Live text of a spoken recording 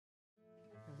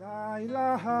La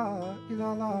ilaha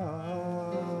illallah.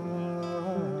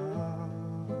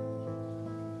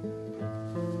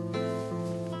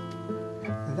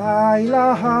 La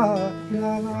ilaha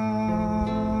illallah.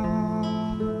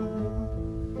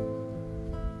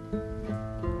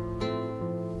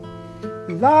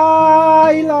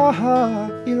 La ilaha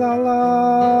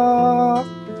illallah.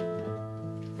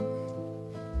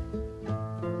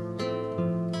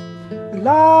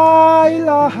 La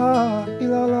ilaha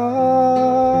illallah.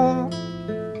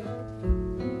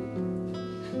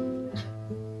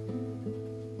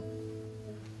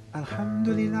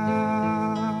 Alhamdulillah.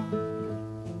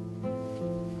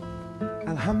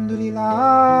 Alhamdulillah.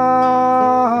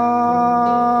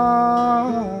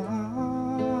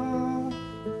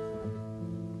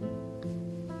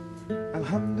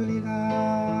 Alhamdulillah.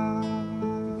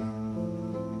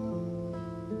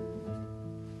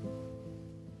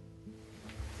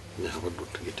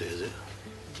 Avadhuta Gita is it?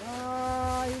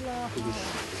 La ilaha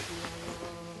illallah.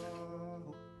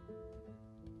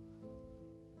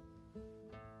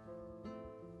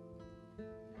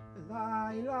 La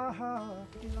ilaha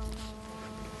illallah.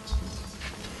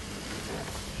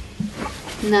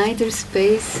 Neither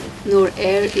space nor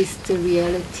air is the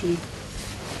reality.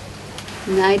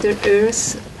 Neither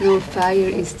earth nor fire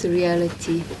is the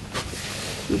reality.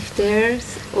 If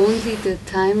there's only the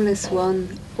timeless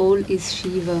one, all is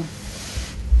Shiva.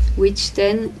 Which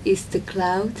then is the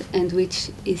cloud and which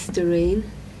is the rain?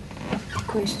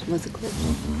 Question was a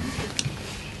question.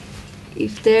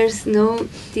 If there's no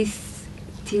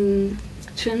distinction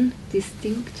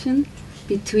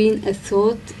between a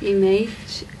thought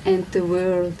image and the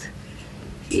world,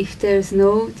 if there's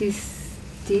no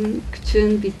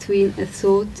distinction between a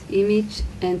thought image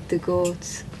and the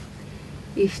gods,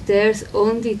 if there's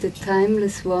only the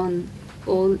timeless one,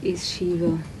 all is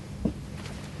Shiva.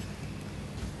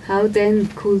 How then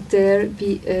could there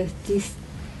be a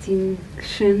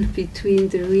distinction between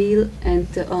the real and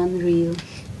the unreal?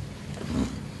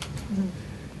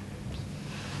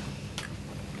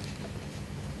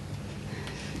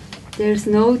 There's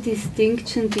no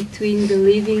distinction between the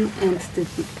living and the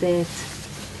dead.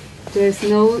 There's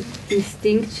no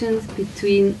distinction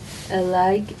between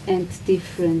alike and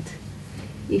different.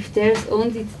 If there's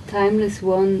only the timeless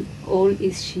one, all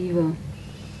is Shiva.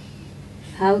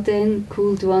 How then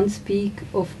could one speak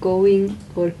of going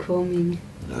or coming?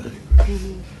 Very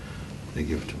good. They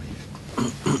give it to me.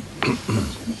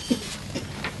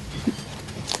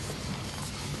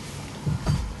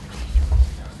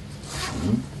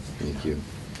 Thank you.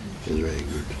 It's very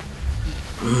good.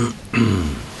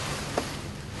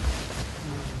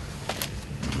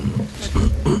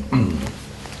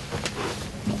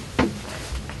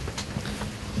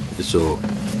 So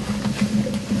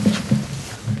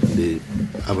the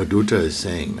Avadhuta is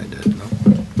saying like that, no?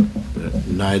 That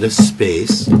neither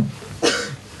space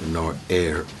nor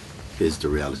air is the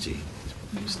reality.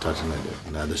 Starting like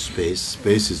that. Neither space.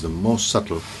 Space is the most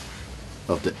subtle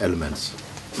of the elements.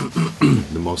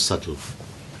 The most subtle.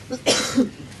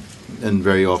 And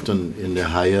very often in the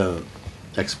higher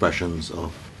expressions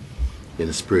of in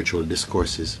the spiritual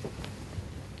discourses,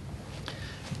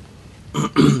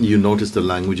 you notice the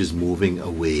language is moving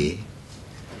away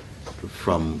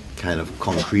from kind of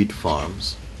concrete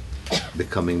forms,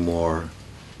 becoming more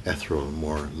ethereal,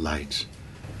 more light.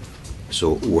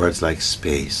 So words like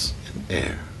space and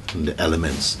air and the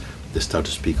elements, they start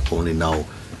to speak only now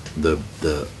the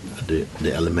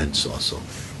elements also.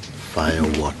 Fire,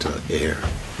 water, air,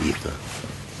 ether,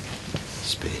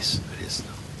 space, it is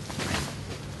now.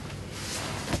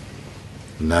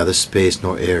 Neither space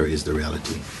nor air is the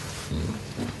reality.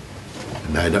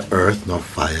 Neither earth nor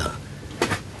fire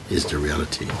is the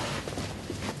reality.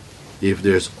 If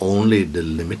there's only the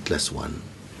limitless one,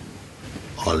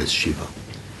 all is Shiva.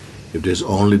 If there's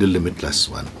only the limitless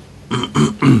one,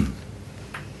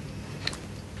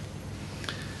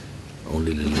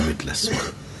 only the limitless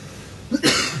one,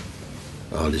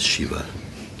 all is Shiva.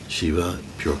 Shiva,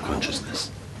 pure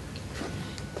consciousness.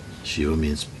 Shiva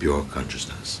means pure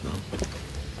consciousness, no?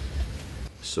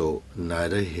 So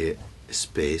neither here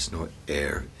space nor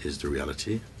air is the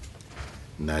reality.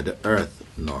 Neither earth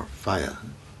nor fire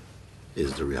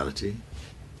is the reality.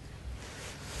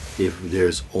 If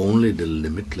there's only the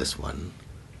limitless one,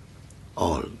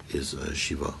 all is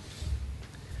Shiva.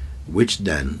 Which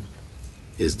then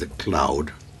is the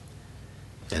cloud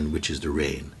and which is the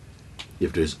rain?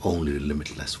 If there's only the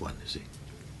limitless one, you see.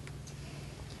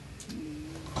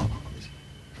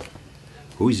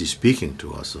 Who is he speaking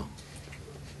to also?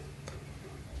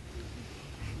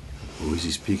 Who is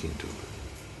he speaking to?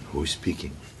 Who is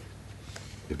speaking?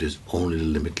 If there's only the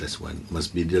limitless one,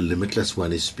 must be the limitless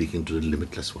one is speaking to the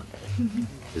limitless one,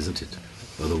 isn't it?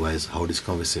 Otherwise, how this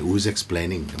conversation? Who is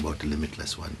explaining about the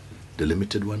limitless one? The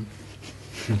limited one.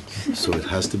 So it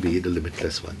has to be the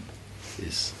limitless one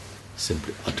is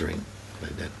simply uttering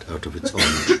like that out of its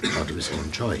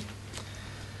own joy.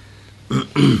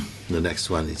 The next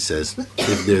one, it says,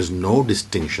 if there's no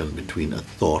distinction between a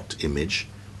thought image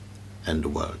and the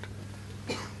world.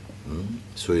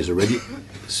 So he's already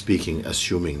speaking,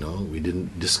 assuming, no, we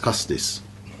didn't discuss this.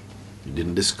 We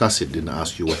didn't discuss it, didn't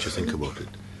ask you what you think about it.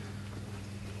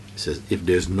 He says, if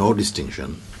there's no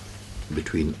distinction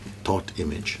between thought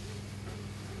image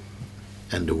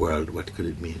and the world, what could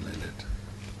it mean like that?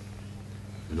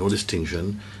 No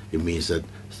distinction, it means that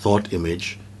thought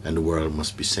image and the world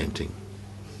must be same thing.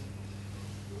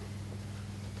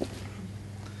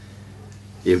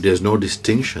 If there's no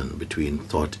distinction between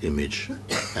thought image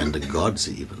and the gods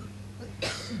even,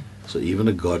 so even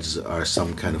the gods are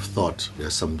some kind of thought,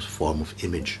 they're some form of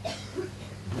image.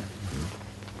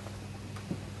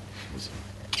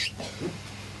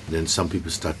 Then some people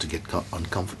start to get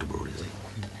uncomfortable, you see.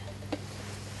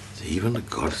 So even the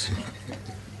gods,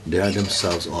 they are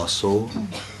themselves also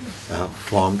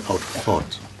formed out of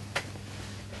thought.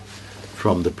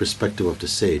 From the perspective of the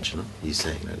sage, no? He's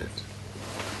saying like that.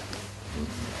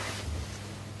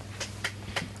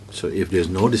 So if there's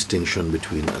no distinction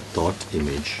between a thought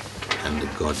image and the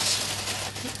gods,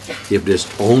 if there's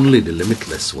only the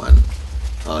limitless one,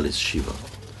 all is Shiva.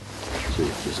 So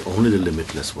if there's only the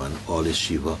limitless one, all is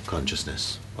Shiva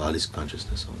consciousness. All is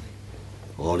consciousness only.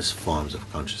 All is forms of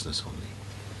consciousness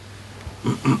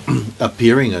only.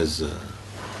 Appearing as a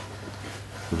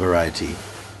variety,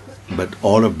 but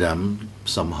all of them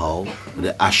somehow,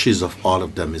 the ashes of all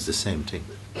of them is the same thing.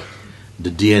 The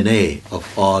DNA of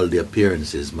all the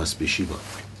appearances must be Shiva.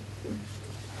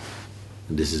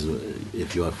 This is,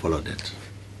 if you have followed that.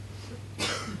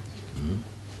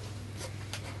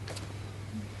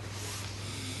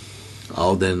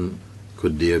 How then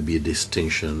could there be a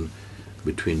distinction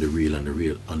between the real and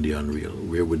the unreal?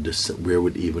 Where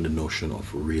would even the notion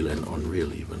of real and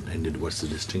unreal even? And what's the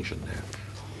distinction there?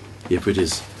 If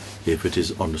it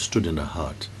is understood in the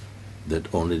heart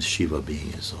that only the Shiva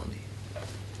being is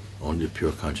only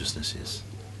pure consciousness is.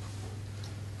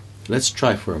 Let's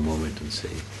try for a moment and say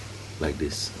like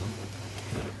this.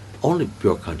 Only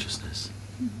pure consciousness.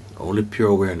 Only pure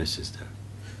awareness is there.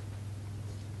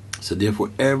 So therefore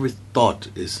every thought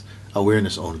is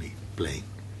awareness only playing.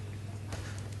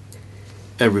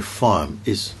 Every form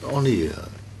is only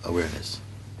awareness.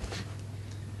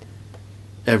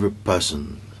 Every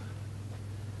person,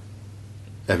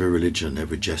 every religion,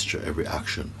 every gesture, every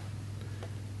action,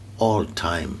 all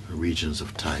time, regions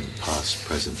of time, past,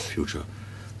 present, future,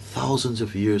 thousands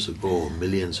of years ago,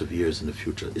 millions of years in the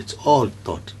future, it's all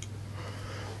thought.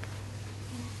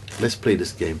 Let's play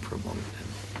this game for a moment then.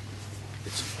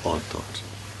 It's all thought.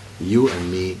 You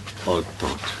and me, all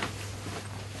thought.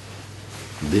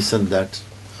 This and that,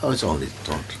 it's only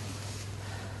thought.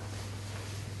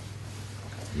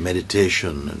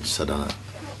 Meditation and sadhana,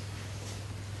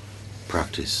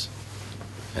 practice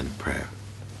and prayer,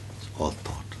 it's all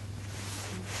thought.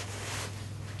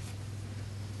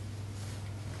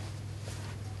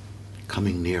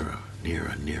 Coming nearer,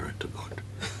 nearer, nearer to God.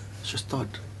 It's just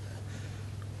thought.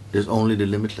 There's only the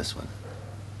limitless one.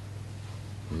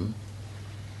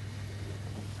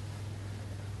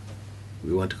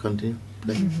 We want to continue?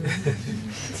 Play.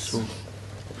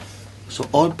 So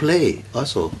all play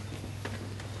also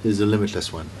is the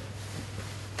limitless one.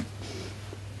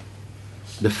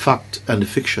 The fact and the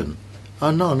fiction,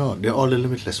 no, they're all the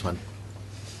limitless one.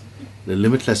 The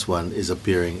limitless one is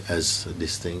appearing as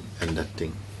this thing and that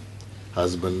thing.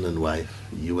 Husband and wife,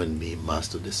 you and me,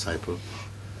 master, disciple,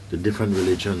 the different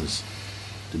religions,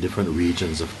 the different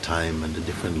regions of time and the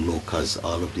different lokas,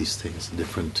 all of these things,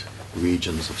 different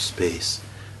regions of space,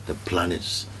 the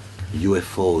planets,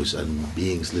 UFOs and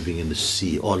beings living in the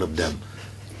sea, all of them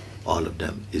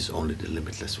is only the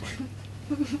limitless one.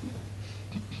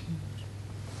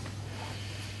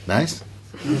 Nice?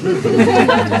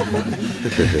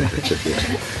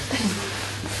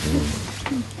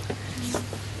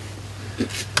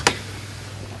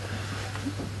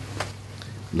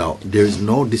 Now, there is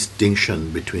no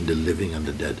distinction between the living and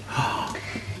the dead.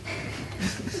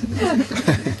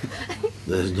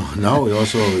 There's no, now he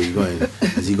also is going,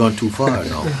 has he gone too far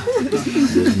now?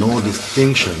 There's no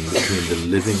distinction between the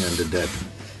living and the dead.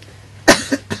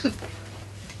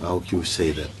 How can you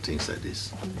say that, things like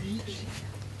this?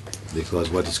 Because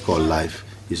what is called life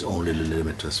is only the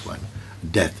limitless one.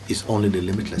 Death is only the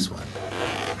limitless one.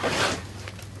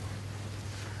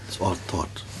 It's all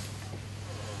thought.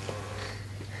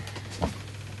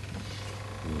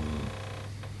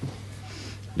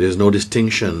 There's no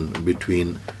distinction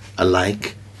between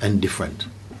alike and different.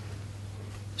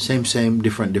 Same,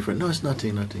 different. No, it's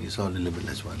nothing. It's all the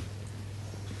limitless one.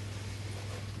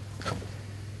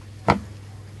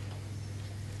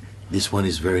 This one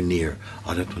is very near,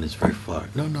 oh, that one is very far.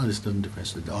 No, there's no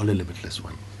difference. It's all the limitless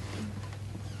one.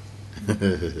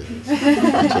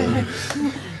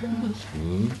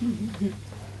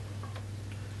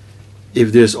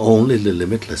 If there's only the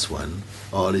limitless one,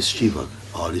 all is Shiva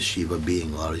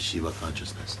being, all is Shiva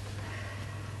consciousness.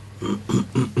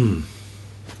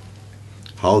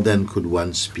 How then could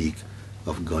one speak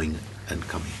of going and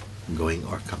coming, going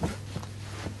or coming?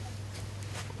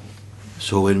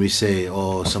 So when we say,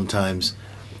 oh, sometimes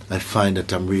I find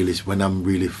that when I'm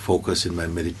really focused in my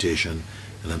meditation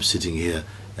and I'm sitting here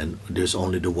and there's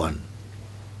only the one.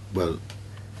 Well,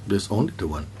 there's only the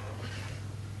one.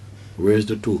 Where's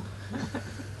the two?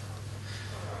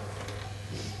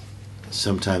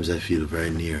 Sometimes I feel very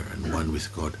near and one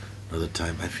with God. Another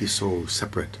time I feel so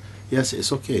separate. Yes,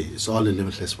 it's okay. It's all the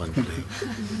limitless one playing.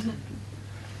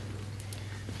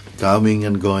 Coming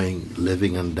and going,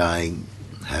 living and dying,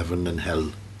 heaven and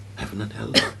hell. Heaven and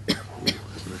hell?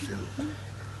 Heaven and hell.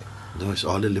 No, it's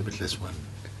all the limitless one.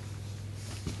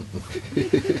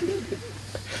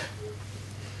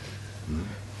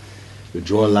 We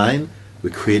draw a line,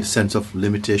 we create a sense of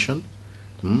limitation.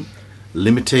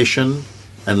 Limitation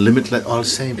and limitless, all the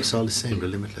same. It's all the same, the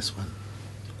limitless one.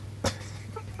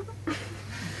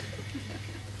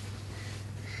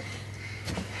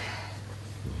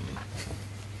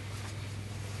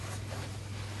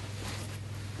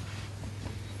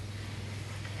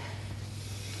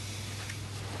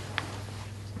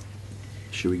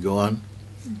 Should we go on?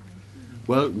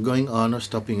 Well, going on or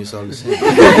stopping is all the same.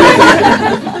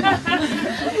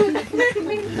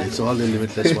 It's all the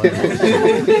limitless one.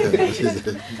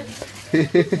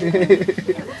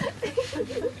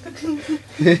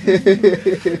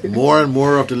 More and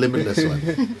more of the limitless one.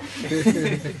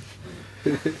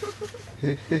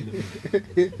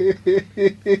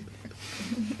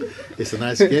 It's a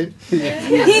nice game.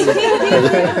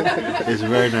 It's a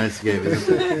very nice game,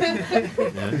 isn't it?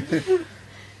 Yeah?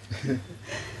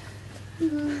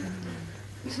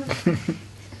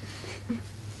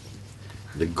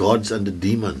 The gods and the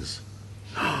demons.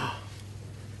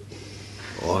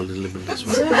 All the limitless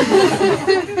one.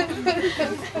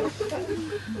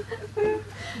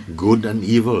 Good and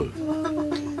evil.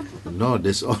 No,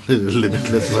 there's only the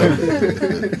limitless one.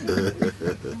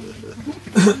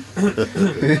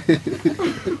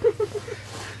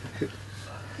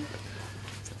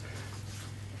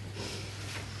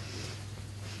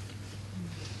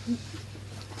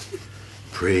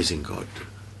 Praising God.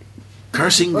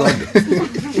 Cursing God.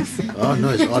 Oh no,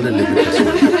 it's all the limitless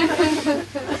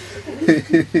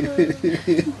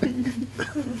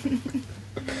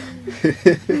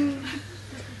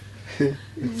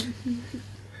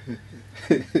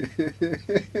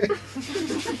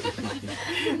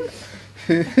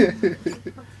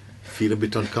Feel a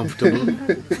bit uncomfortable?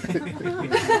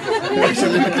 It's a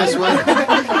limitless one.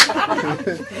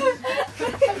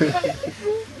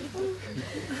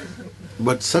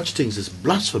 But such things is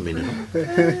blasphemy, you know.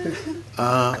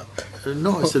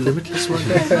 No, it's a limitless one.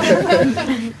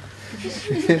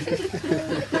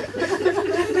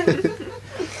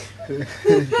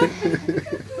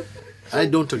 I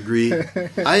don't agree.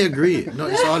 I agree. No,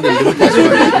 it's all the limitless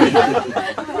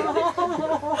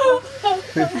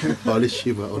one. Holy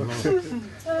Shiva, oh no.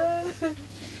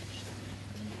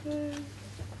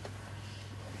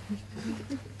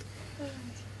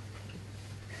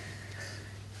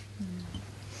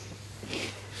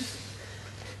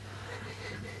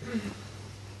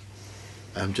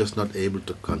 I'm just not able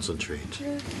to concentrate.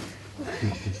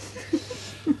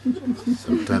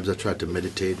 Sometimes I try to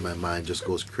meditate, my mind just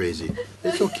goes crazy.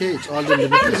 It's okay, it's all the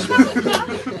limitless one.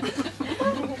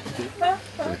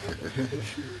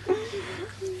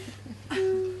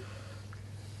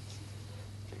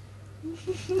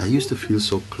 I used to feel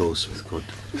so close with God.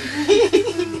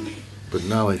 But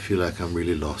now I feel like I'm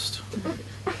really lost.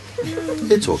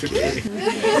 It's okay.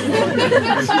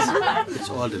 It's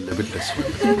all the limitless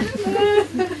one.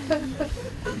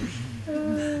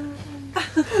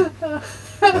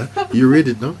 Huh? You read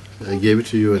it, no? I gave it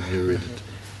to you and you read it.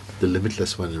 The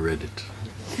limitless one read it.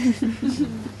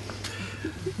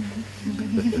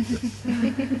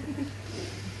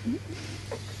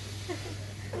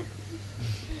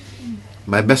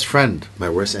 My best friend, my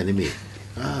worst enemy.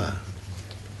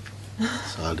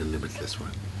 It's all the limitless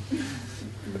one.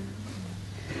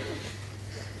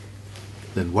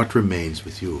 Then what remains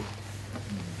with you?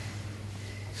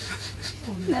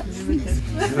 The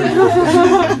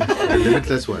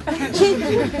limitless one.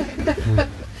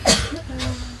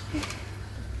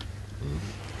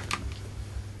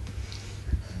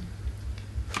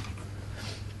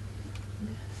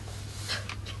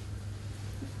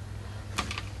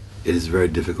 It is very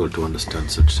difficult to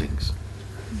understand such things.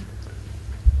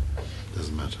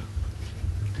 Doesn't matter.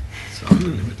 It's all the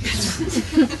limitless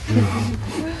one.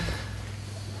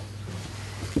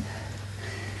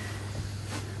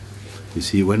 You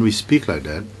see, when we speak like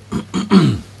that,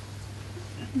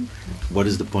 what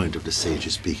is the point of the sage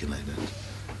speaking like that?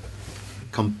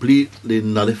 Completely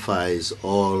nullifies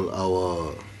all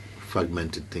our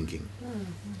fragmented thinking.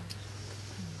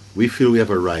 We feel we have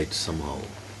a right somehow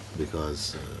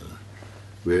because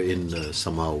we're in,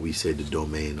 somehow we say, the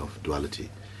domain of duality.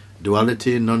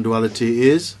 Duality, non-duality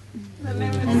is?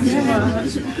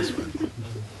 Limitless one.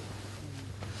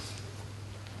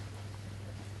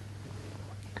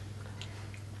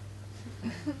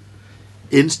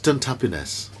 Instant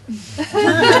happiness.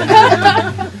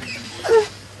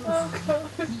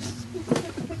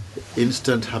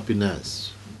 Instant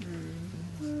happiness.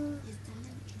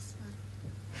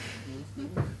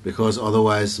 Because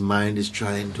otherwise mind is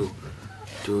trying to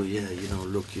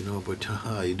look, but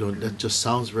you don't, that just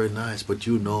sounds very nice, but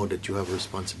you know that you have a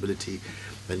responsibility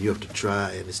and you have to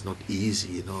try, and it's not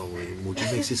easy,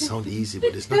 Mooji makes it sound easy,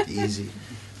 but it's not easy.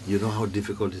 You know how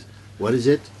difficult it is. What is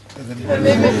it?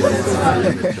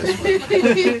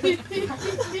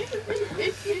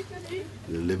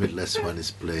 The limitless one is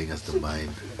playing as the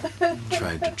mind,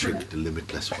 trying to trick the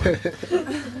limitless one.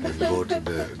 And both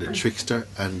the trickster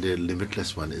and the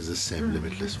limitless one is the same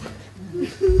limitless one.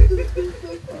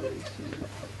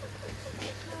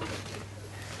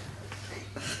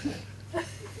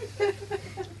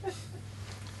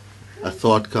 A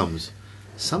thought comes,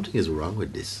 something is wrong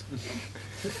with this.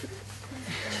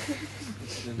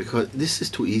 Because this is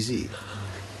too easy.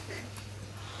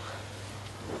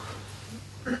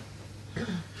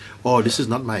 Oh, this is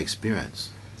not my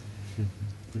experience.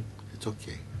 It's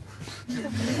okay.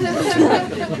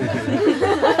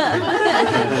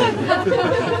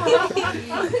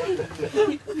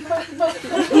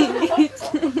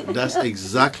 That's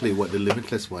exactly what the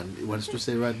limitless one wants to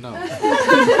say right now.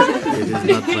 It is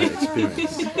not my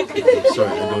experience. I'm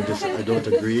sorry, I don't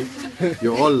agree.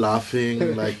 You're all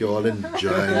laughing like you're all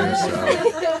enjoying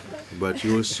yourself, but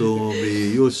you'll soon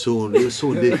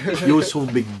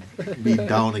be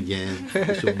down again.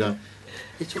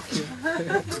 It's okay.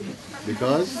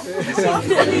 Because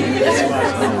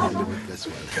limitless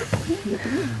one.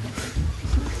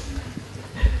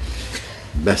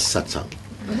 Best satsang.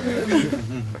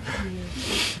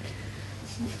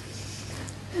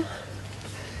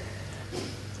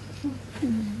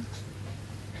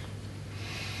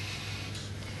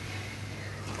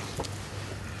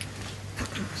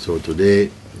 So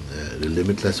today, the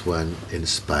limitless one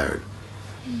inspired.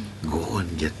 Go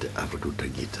and get the Avadhuta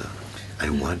Gita. I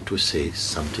want to say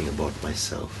something about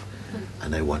myself,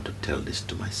 and I want to tell this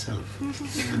to myself.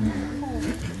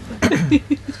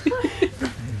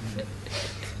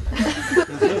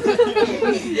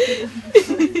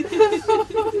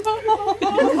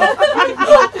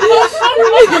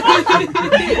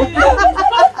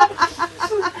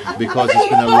 Because it's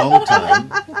been a long time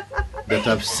that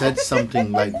I've said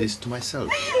something like this to myself.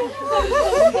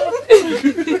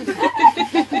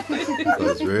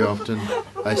 Because very often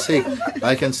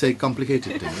I can say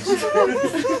complicated things.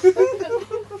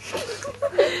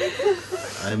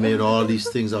 I made all these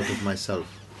things out of myself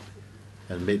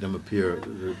and made them appear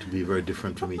to be very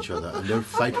different from each other, and they'll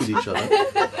fight with each other.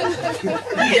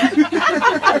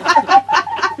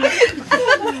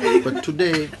 But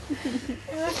today,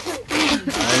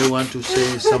 I want to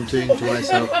say something to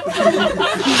myself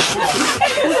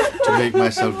to make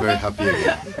myself very happy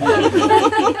again.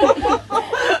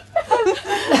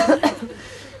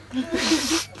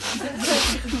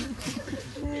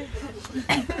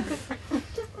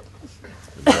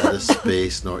 Neither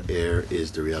space nor air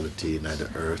is the reality, neither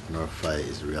earth nor fire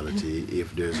is the reality.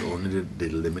 If there's only the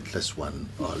limitless one,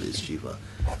 all is Shiva.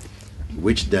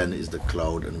 Which then is the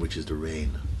cloud and which is the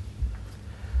rain?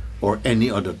 Or any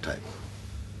other type?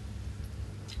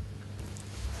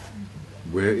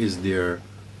 Where is there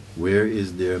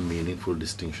meaningful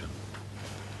distinction?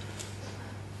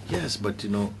 Yes, but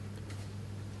a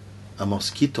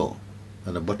mosquito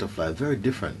and a butterfly are very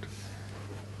different.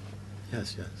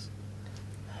 Yes.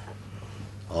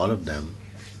 All of them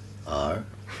are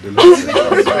the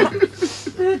limitless.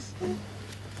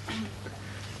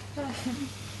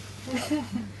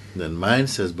 Then mind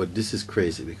says, but this is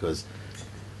crazy because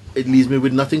it leaves me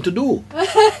with nothing to do.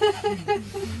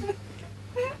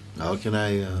 How can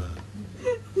I,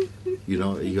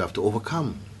 you have to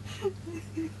overcome. You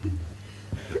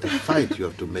have to fight, you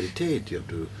have to meditate, you have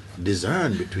to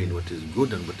discern between what is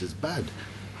good and what is bad.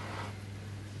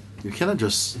 You cannot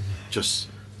just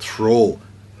throw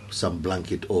some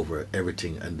blanket over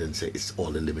everything and then say it's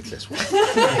all the limitless one.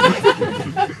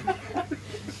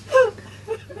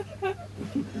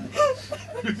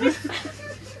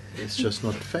 It's just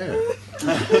not fair.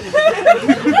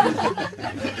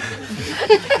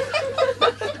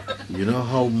 You know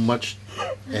how much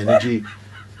energy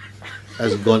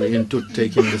has gone into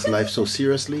taking this life so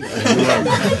seriously, and you are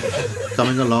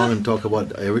coming along and talk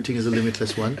about everything is a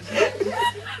limitless one.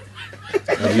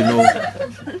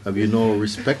 Have you no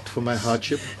respect for my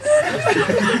hardship?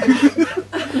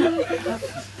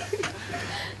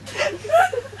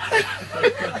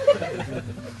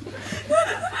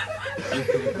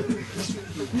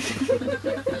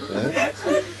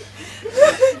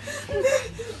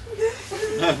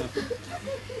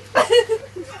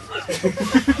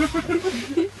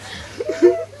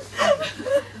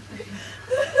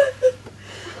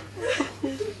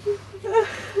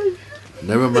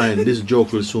 Never mind, this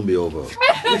joke will soon be over.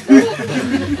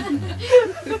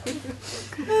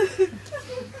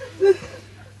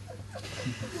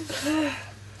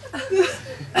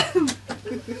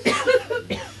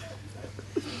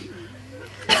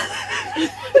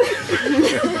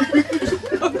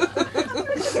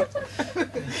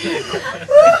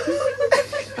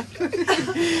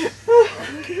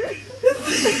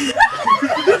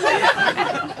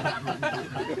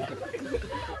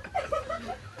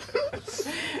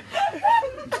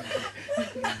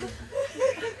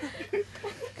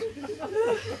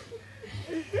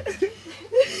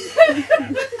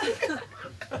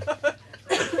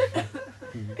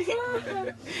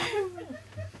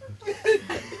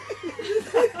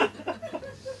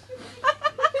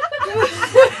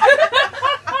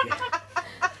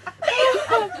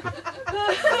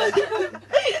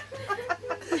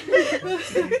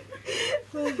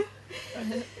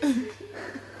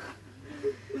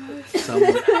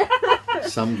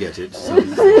 Some get it,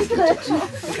 some don't get it.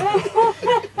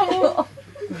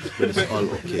 But it's all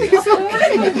okay.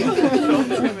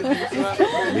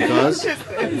 Because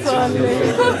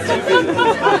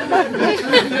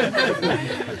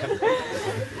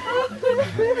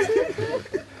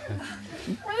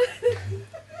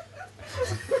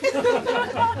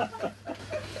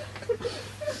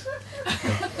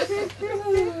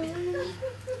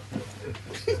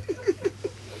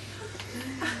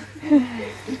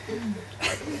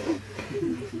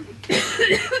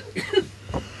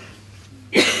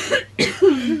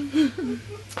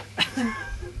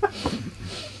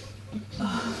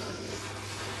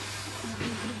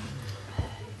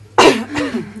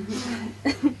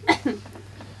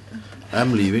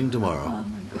I'm leaving tomorrow.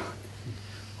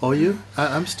 Oh, you?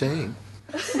 I'm staying.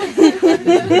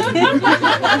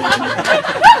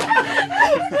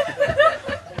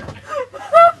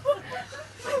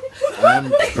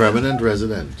 I'm permanent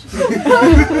resident.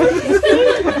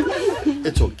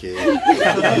 It's okay.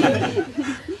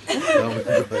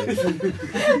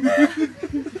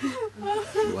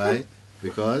 Why?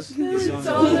 Because? It's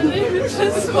all the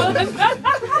limitless one.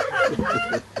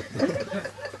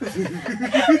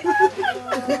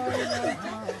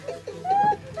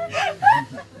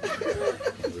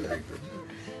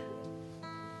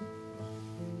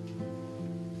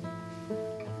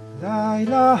 La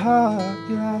ilaha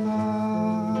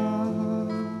illallah.